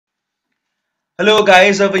Hello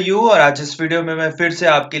guys, how are you. और आज इस वीडियो में मैं फिर से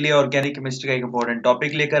आपके लिए ऑर्गेनिक केमिस्ट्री का एक इंपॉर्टेंट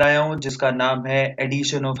टॉपिक लेकर आया हूं जिसका नाम है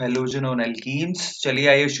addition of halogen on alkenes. चलिए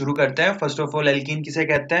आइए शुरू करते हैं। फर्स्ट ऑफ ऑल, एल्कीन किसे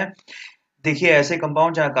कहते हैं? देखिए, ऐसे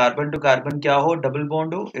कंपाउंड जहां कार्बन टू कार्बन क्या हो, डबल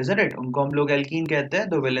बॉन्ड हो, इजंट इट, उनको हम लोग एल्कीन कहते हैं।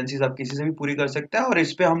 दो वैलेंसीज आप किसी से भी पूरी कर सकते हैं और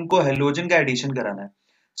इस पे हमको हैलोजन का एडिशन कराना है।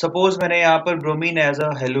 सपोज मैंने यहाँ पर ब्रोमीन एज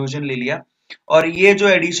अ हैलोजन ले लिया और ये जो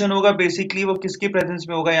एडिशन होगा बेसिकली वो किसकी प्रेजेंस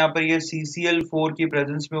में होगा? यहाँ पर ये CCl4 की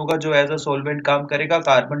प्रेजेंस में होगा जो एज अ सॉल्वेंट काम करेगा,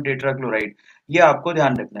 कार्बन टेट्राक्लोराइड। ये आपको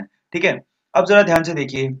ध्यान रखना है, ठीक है। अब जरा ध्यान से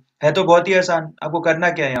देखिए, है तो बहुत ही आसान। आपको करना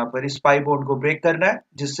क्या है, यहाँ पर इस पाई बॉन्ड को ब्रेक करना है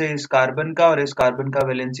जिससे इस कार्बन का और इस कार्बन का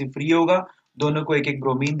वैलेंसी फ्री होगा। दोनों को एक एक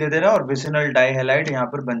ब्रोमीन दे देना और विसिनल डाइहैलाइड यहाँ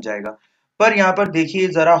पर बन जाएगा। पर यहाँ पर देखिए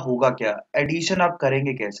जरा होगा क्या, एडिशन आप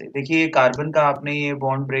करेंगे कैसे। देखिए कार्बन का आपने ये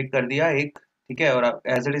बॉन्ड ब्रेक कर दिया एक, ठीक है, और आप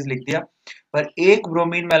एज इट इज लिख दिया। पर एक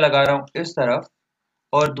ब्रोमीन मैं लगा रहा हूं इस तरफ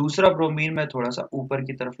और दूसरा ब्रोमीन मैं थोड़ा सा ऊपर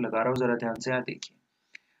की तरफ लगा रहा हूं। जरा ध्यान से यहाँ देखिए।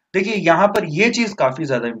 देखिए यहाँ पर ये चीज काफी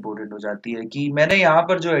ज्यादा इंपॉर्टेंट हो जाती है कि मैंने यहाँ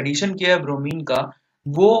पर जो एडिशन किया है ब्रोमीन का,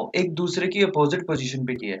 वो एक दूसरे की अपोजिट पोजीशन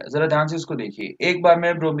पे किया है। जरा ध्यान से इसको देखिए। एक बार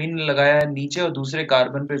मैंने ब्रोमीन लगाया है नीचे और दूसरे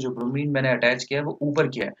कार्बन पे जो ब्रोमीन मैंने अटैच किया है वो ऊपर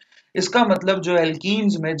किया है। इसका मतलब जो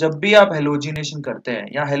एल्कीन्स में जब भी आप हेलोजिनेशन करते हैं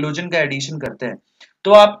या हेलोजन का एडिशन करते हैं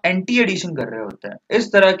तो आप एंटी एडिशन कर रहे होते हैं।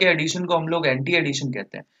 इस तरह के एडिशन को हम लोग एंटी एडिशन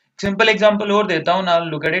कहते हैं। सिंपल एग्जांपल और देता हूं, नाउ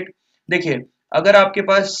लुक एट इट। देखिए, अगर आपके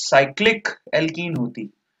पास साइक्लिक एल्कीन होती,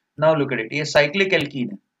 नाउ लुक एट इट, ये साइक्लिक एल्कीन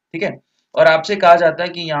है, ठीक है, और आपसे कहा जाता है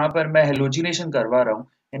कि यहाँ पर मैं हेलोजिनेशन करवा रहा हूँ,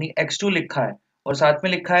 यानी X2 लिखा है और साथ में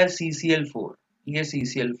लिखा है CCl4, ये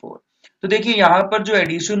CCl4। तो देखिए यहाँ पर जो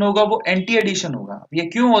एडिशन होगा वो एंटी एडिशन होगा। ये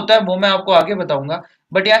क्यों होता है वो मैं आपको आगे बताऊंगा,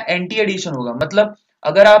 बट यहाँ एंटी एडिशन होगा। मतलब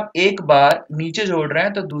अगर आप एक बार नीचे जोड़ रहे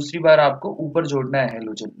हैं तो दूसरी बार आपको ऊपर जोड़ना है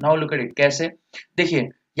halogen. Now look at it, कैसे? देखिए,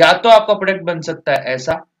 या तो आपका प्रोडक्ट बन सकता है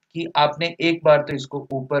ऐसा कि आपने एक बार तो इसको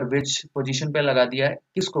ऊपर विच पोजीशन पे लगा दिया है,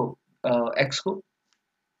 किसको, एक्स को,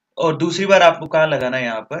 और दूसरी बार आपको कहाँ लगाना है,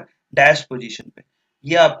 यहाँ पर डैश पोजीशन पे।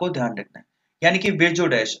 ये आपको ध्यान रखना है, यानी कि विच और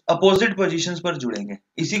डैश अपोजिट पोजीशंस पर जुड़ेंगे,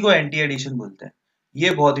 इसी को एंटी एडिशन बोलते हैं। ये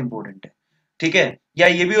बहुत इंपॉर्टेंट है, ठीक है। या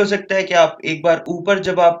ये भी हो सकता है कि आप एक बार ऊपर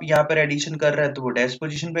जब आप यहाँ पर एडिशन कर रहे हैं तो वो डैश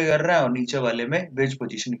पोजीशन पे कर रहे हैं और नीचे वाले में विच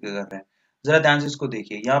पोजीशन पे कर रहे हैं। जरा ध्यान से इसको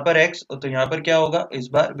देखिए, यहाँ पर एक्स तो यहाँ पर क्या होगा, इस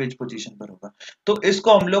बार विच पोजीशन पर होगा। तो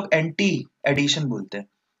इसको हम लोग एंटी एडिशन बोलते हैं,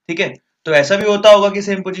 ठीक है। तो ऐसा भी होता होगा कि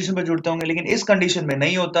सेम पोजीशन पर जुड़ते होंगे, लेकिन इस कंडीशन में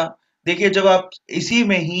नहीं होता। देखिए, जब आप इसी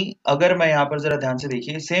में ही, अगर मैं यहाँ पर जरा ध्यान से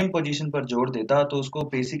देखिए, सेम पोजीशन पर जोड़ देता तो उसको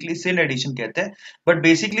बेसिकली सिन एडिशन कहते हैं। बट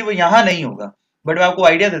बेसिकली वो यहाँ नहीं होगा। बट मैं आपको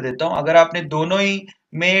आइडिया दे देता हूँ, अगर आपने दोनों ही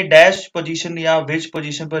में डैश पोजीशन या विच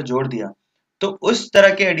पोजीशन पर जोड़ दिया तो उस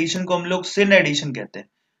तरह के एडिशन को हम लोग सिन एडिशन कहते हैं,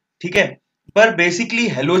 ठीक है। पर बेसिकली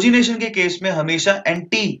हेलोजिनेशन के केस में हमेशा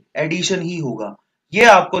एंटी एडिशन ही होगा, ये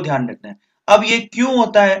आपको ध्यान रखना है। अब ये क्यों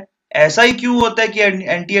होता है, ऐसा ही क्यों होता है कि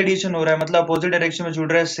एंटी एडिशन हो रहा है, मतलब अपोजिट डायरेक्शन में जुड़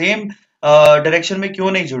रहा है, सेम डायरेक्शन में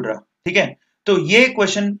क्यों नहीं जुड़ रहा, ठीक है। तो ये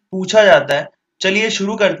क्वेश्चन पूछा जाता है। चलिए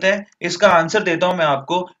शुरू करते हैं, इसका आंसर देता हूं मैं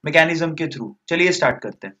आपको मैकेनिज्म के थ्रू। चलिए स्टार्ट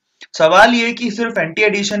करते हैं। सवाल ये कि सिर्फ एंटी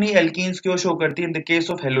एडिशन ही एल्कीन्स क्यों शो करती है in the case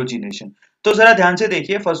of halogenation. तो जरा ध्यान से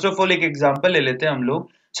देखिए। फर्स्ट ऑफ ऑल एक एग्जांपल ले लेते हैं हम लोग।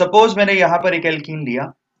 सपोज मैंने यहां पर एक एल्कीन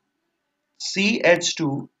लिया CH2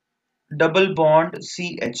 डबल बॉन्ड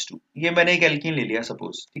CH2, ये मैंने एक एल्कीन ले लिया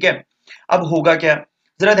सपोज, ठीक है। अब होगा क्या,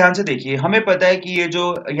 जरा ध्यान से देखिए। हमें पता है कि ये जो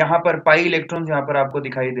यहाँ पर पाई इलेक्ट्रॉन यहाँ पर आपको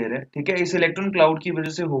दिखाई दे रहे हैं, ठीक है, इस इलेक्ट्रॉन क्लाउड की वजह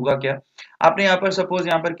से होगा क्या, आपने यहाँ पर सपोज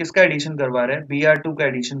यहाँ पर किसका एडिशन करवा रहे हैं, Br2 का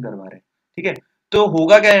एडिशन करवा रहे हैं, ठीक है। तो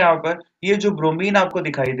होगा क्या, यहाँ पर ये जो ब्रोमीन आपको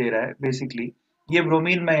दिखाई दे रहा है, बेसिकली ये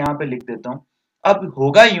ब्रोमीन मैं यहाँ पे लिख देता हूँ। अब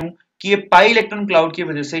होगा यूं कि ये पाई इलेक्ट्रॉन क्लाउड की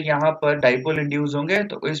वजह से यहाँ पर डाइपोल इंड्यूस होंगे,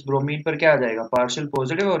 तो इस ब्रोमीन पर क्या आ जाएगा, पार्शियल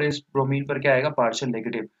पॉजिटिव, और इस ब्रोमीन पर क्या आएगा, पार्शियल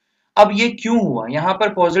नेगेटिव। अब ये क्यों हुआ, यहाँ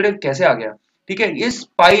पर पॉजिटिव कैसे आ गया, ठीक है, इस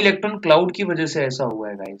पाई इलेक्ट्रॉन क्लाउड की वजह से ऐसा हुआ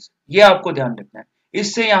है गाइस, ये आपको ध्यान रखना है।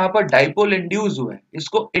 इससे यहाँ पर डाइपोल इंड्यूस हुआ है,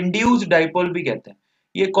 इसको इंड्यूस्ड डाइपोल भी कहते हैं।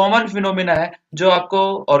 ये कॉमन फिनोमिना है जो आपको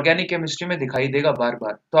ऑर्गेनिक केमिस्ट्री में दिखाई देगा बार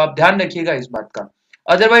बार, तो आप ध्यान रखिएगा इस बात का।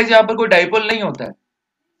 अदरवाइज यहाँ पर कोई डाइपोल नहीं होता है,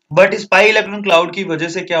 बट इस पाई इलेक्ट्रॉन क्लाउड की वजह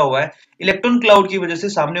से क्या हुआ है, इलेक्ट्रॉन क्लाउड की वजह से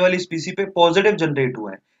सामने वाली स्पीसी पे पॉजिटिव जनरेट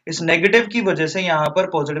हुआ है, इस नेगेटिव की वजह से यहाँ पर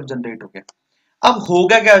पॉजिटिव जनरेट हो गया। अब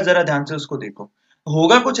होगा क्या, जरा ध्यान से उसको देखो।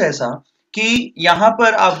 होगा कुछ ऐसा कि यहाँ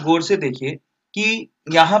पर आप गौर से देखिए कि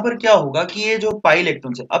यहाँ पर क्या होगा कि ये जो पाई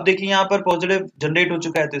इलेक्ट्रॉन्स है, अब देखिए यहाँ पर पॉजिटिव जनरेट हो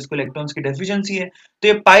चुका है तो इसको इलेक्ट्रॉन्स की डेफिशिएंसी है, तो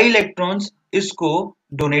ये पाई इलेक्ट्रॉन्स इसको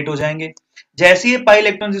डोनेट हो जाएंगे। जैसे ये पाई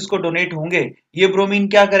इलेक्ट्रॉन्स इसको डोनेट होंगे, ये ब्रोमीन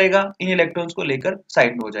क्या करेगा, इन इलेक्ट्रॉन्स को लेकर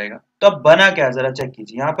साइड में हो जाएगा। तो अब बना क्या, जरा चेक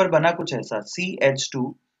कीजिए। यहाँ पर बना कुछ ऐसा CH2,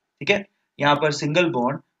 ठीक है, यहाँ पर सिंगल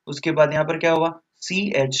बॉन्ड, उसके बाद यहाँ पर क्या हुआ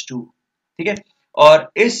CH2, ठीक है,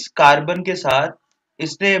 और इस कार्बन के साथ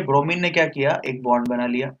इसने ब्रोमीन ने क्या किया, एक बॉन्ड बना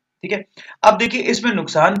लिया। ठीक है, अब देखिए इसमें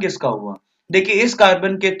नुकसान किसका हुआ। देखिए इस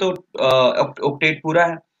कार्बन के तो ऑक्टेट पूरा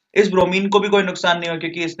है, इस ब्रोमीन को भी कोई नुकसान नहीं हुआ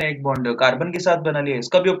क्योंकि इसने एक बॉन्ड कार्बन के साथ बना लिया,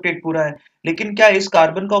 इसका भी ऑक्टेट पूरा है। लेकिन क्या इस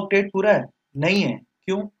कार्बन का ऑक्टेट पूरा है? नहीं है।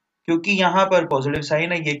 क्यों? क्योंकि यहाँ पर पॉजिटिव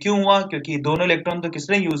साइन है। ये क्यों हुआ? क्योंकि दोनों इलेक्ट्रॉन तो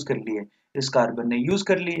किसने यूज कर लिए, इस कार्बन ने यूज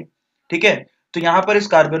कर लिए। ठीक है, तो यहाँ पर इस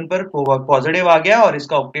कार्बन पर पॉजिटिव आ गया और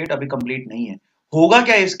इसका ऑक्टेट अभी कंप्लीट नहीं है। होगा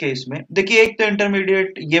क्या इस केस में? देखिए एक तो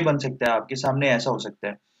इंटरमीडिएट ये बन सकता है, आपके सामने ऐसा हो सकता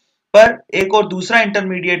है, पर एक और दूसरा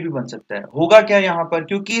इंटरमीडिएट भी बन सकता है। होगा क्या यहाँ पर,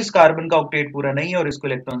 क्योंकि इस कार्बन का ऑक्टेट पूरा नहीं है और इसको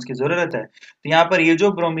इलेक्ट्रॉन्स की जरूरत है, तो यहाँ पर ये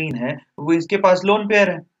जो ब्रोमीन है वो इसके पास लोन पेयर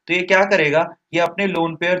है, तो ये क्या करेगा, ये अपने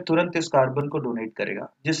लोन पेयर तुरंत इस कार्बन को डोनेट करेगा,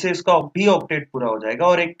 जिससे इसका भी ऑक्टेट पूरा हो जाएगा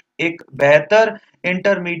और एक बेहतर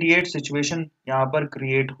इंटरमीडिएट सिचुएशन यहाँ पर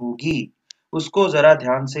क्रिएट होगी। उसको जरा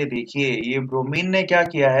ध्यान से देखिए, ये ब्रोमीन ने क्या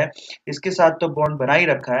किया है, इसके साथ तो बॉन्ड बना ही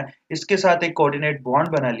रखा है, इसके साथ एक कोऑर्डिनेट बॉन्ड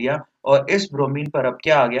बना लिया और इस ब्रोमीन पर अब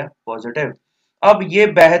क्या आ गया, पॉजिटिव। अब ये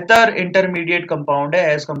बेहतर इंटरमीडिएट कंपाउंड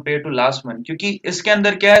है as compare to last one, क्योंकि इसके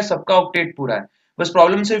अंदर क्या है, सबका ऑक्टेट पूरा है। बस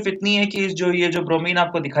प्रॉब्लम सिर्फ इतनी है कि ये जो ब्रोमीन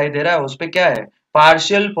आपको दिखाई दे रहा है उस पे क्या है,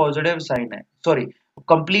 पार्शियल पॉजिटिव साइन है, सॉरी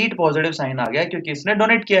कंप्लीट पॉजिटिव साइन आ गया क्योंकि इसने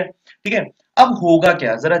डोनेट किया है। ठीक है, अब होगा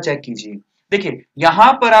क्या, जरा चेक कीजिए। देखिए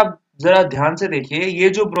यहां पर आप जरा ध्यान से देखिए, ये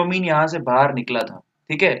जो ब्रोमीन यहां से बाहर निकला था,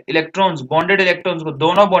 ठीक है, इलेक्ट्रॉन्स, बॉन्डेड इलेक्ट्रॉन्स को,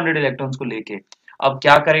 दोनों बॉन्डेड इलेक्ट्रॉन्स को लेके, अब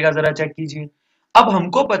क्या करेगा जरा चेक कीजिए। अब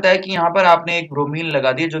हमको पता है कि यहाँ पर आपने एक ब्रोमीन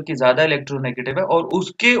लगा दिया जो कि ज्यादा इलेक्ट्रोनेगेटिव है और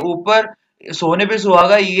उसके ऊपर सोने पे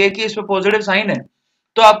सुहागा ये है कि इस पे पॉजिटिव साइन है,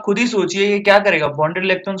 तो आप खुद ही सोचिए ये क्या करेगा, बॉन्डेड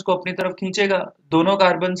इलेक्ट्रॉन्स को अपनी तरफ खींचेगा, दोनों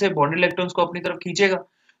कार्बन से बॉन्डेड इलेक्ट्रॉन्स को अपनी तरफ खींचेगा,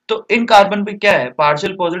 तो इन कार्बन पे क्या है,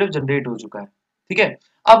 पार्शियल पॉजिटिव जनरेट हो चुका है। ठीक है,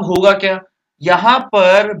 अब होगा क्या, यहाँ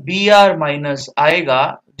पर Br माइनस आएगा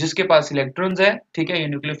जिसके पास इलेक्ट्रॉन्स है, ठीक है, ये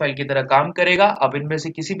न्यूक्लियोफाइल की तरह काम करेगा। अब इनमें से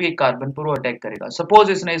किसी भी एक कार्बन पर वो अटैक करेगा,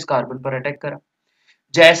 सपोज इसने इस कार्बन पर अटैक करा,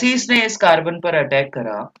 जैसे ही इसने इस कार्बन पर अटैक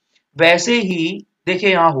करा वैसे ही देखिए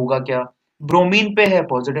यहाँ होगा क्या, ब्रोमीन पे है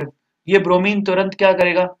पॉजिटिव, ये ब्रोमीन तुरंत क्या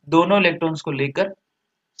करेगा, दोनों इलेक्ट्रॉन्स को लेकर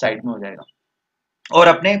साइड में हो जाएगा और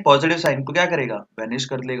अपने पॉजिटिव साइन को क्या करेगा, वैनिश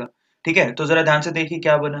कर लेगा। ठीक है, तो जरा ध्यान से देखिए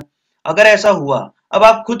क्या बना। अगर ऐसा हुआ, अब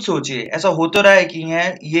आप खुद सोचिए, ऐसा हो तो रहा है कि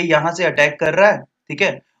ये यहाँ से अटैक कर रहा है, ठीक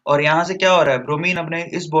है, और यहाँ से क्या हो रहा है, ब्रोमीन अपने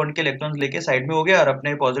इस बॉन्ड के इलेक्ट्रॉन्स लेके साइड में हो गया और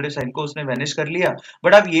अपने पॉजिटिव साइन को उसने वैनिश कर लिया।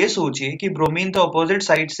 बट आप ये सोचिए कि ब्रोमीन तो अपोजिट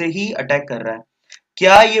साइड से ही अटैक कर रहा है,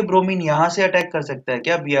 क्या ये ब्रोमीन यहाँ से अटैक कर सकता है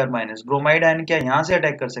क्या, Br माइनस ब्रोमाइड आयन क्या यहाँ से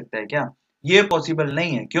अटैक कर सकता है क्या, ये पॉसिबल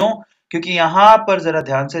नहीं है। क्यों? क्योंकि यहाँ पर जरा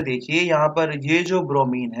ध्यान से देखिए, यहाँ पर ये जो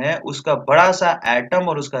ब्रोमीन है उसका बड़ा सा एटम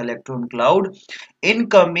और उसका इलेक्ट्रॉन क्लाउड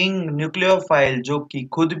इनकमिंग न्यूक्लियोफाइल जो कि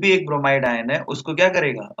खुद भी एक ब्रोमाइड आयन है उसको क्या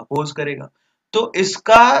करेगा, अपोज करेगा। तो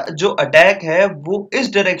इसका जो अटैक है वो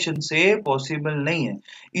इस डायरेक्शन से पॉसिबल नहीं है,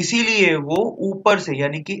 इसीलिए वो ऊपर से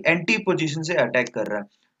यानी कि एंटी पोजीशन से अटैक कर रहा है।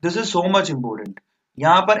 This is so much important,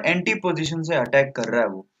 यहाँ पर एंटी पोजीशन से अटैक कर रहा है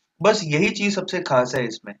वो, बस यही चीज सबसे खास है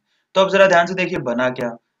इसमें। तो अब जरा ध्यान से देखिए बना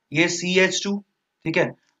क्या, ये CH2, ठीक है,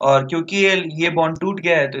 और क्योंकि ये बॉन्ड टूट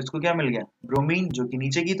गया है तो इसको क्या मिल गया, ब्रोमीन जो कि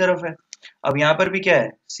नीचे की तरफ है। अब यहाँ पर भी क्या है,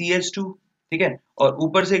 CH2, ठीक है, और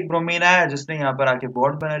ऊपर से एक ब्रोमीन आया जिसने यहाँ पर आके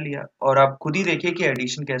बॉन्ड बना लिया, और आप खुद ही देखिए कि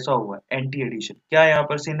एडिशन कैसा हुआ है, एंटी एडिशन। क्या यहाँ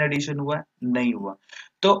पर सिन एडिशन हुआ है? नहीं हुआ।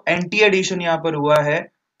 तो एंटी एडिशन यहाँ पर हुआ है,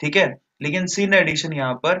 ठीक है, लेकिन सिन एडिशन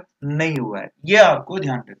यहाँ पर नहीं हुआ है, ये आपको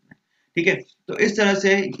ध्यान रखना है। ठीक है, तो इस तरह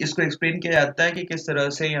से इसको एक्सप्लेन किया जाता है कि किस तरह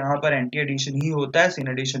से यहाँ पर एंटी एडिशन ही होता है, सिन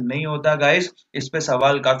एडिशन नहीं होता। गाइस इस पे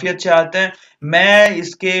सवाल काफी अच्छे आते हैं, मैं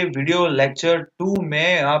इसके वीडियो लेक्चर 2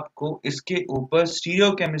 में आपको इसके ऊपर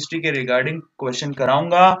स्टीरियो केमिस्ट्री के रिगार्डिंग क्वेश्चन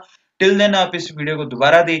कराऊंगा। टिल देन आप इस वीडियो को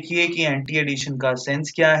दोबारा देखिए कि एंटी एडिशन का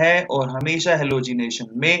सेंस क्या है, और हमेशा हेलोजिनेशन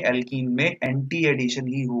में एल्कीन में एंटी एडिशन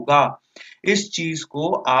ही होगा। इस चीज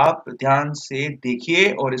को आप ध्यान से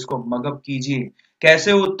देखिए और इसको मगअप कीजिए।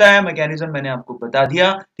 कैसे होता है मैकेनिज्म मैंने आपको बता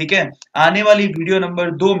दिया, ठीक है। आने वाली वीडियो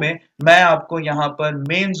नंबर 2 में मैं आपको यहाँ पर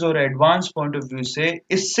मेंस और एडवांस पॉइंट ऑफ व्यू से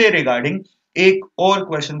इससे रिगार्डिंग एक और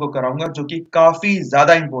क्वेश्चन को कराऊंगा जो कि काफी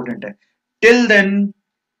ज्यादा इंपॉर्टेंट है। Till then,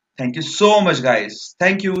 thank you so much guys,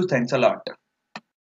 thank you, thanks a lot।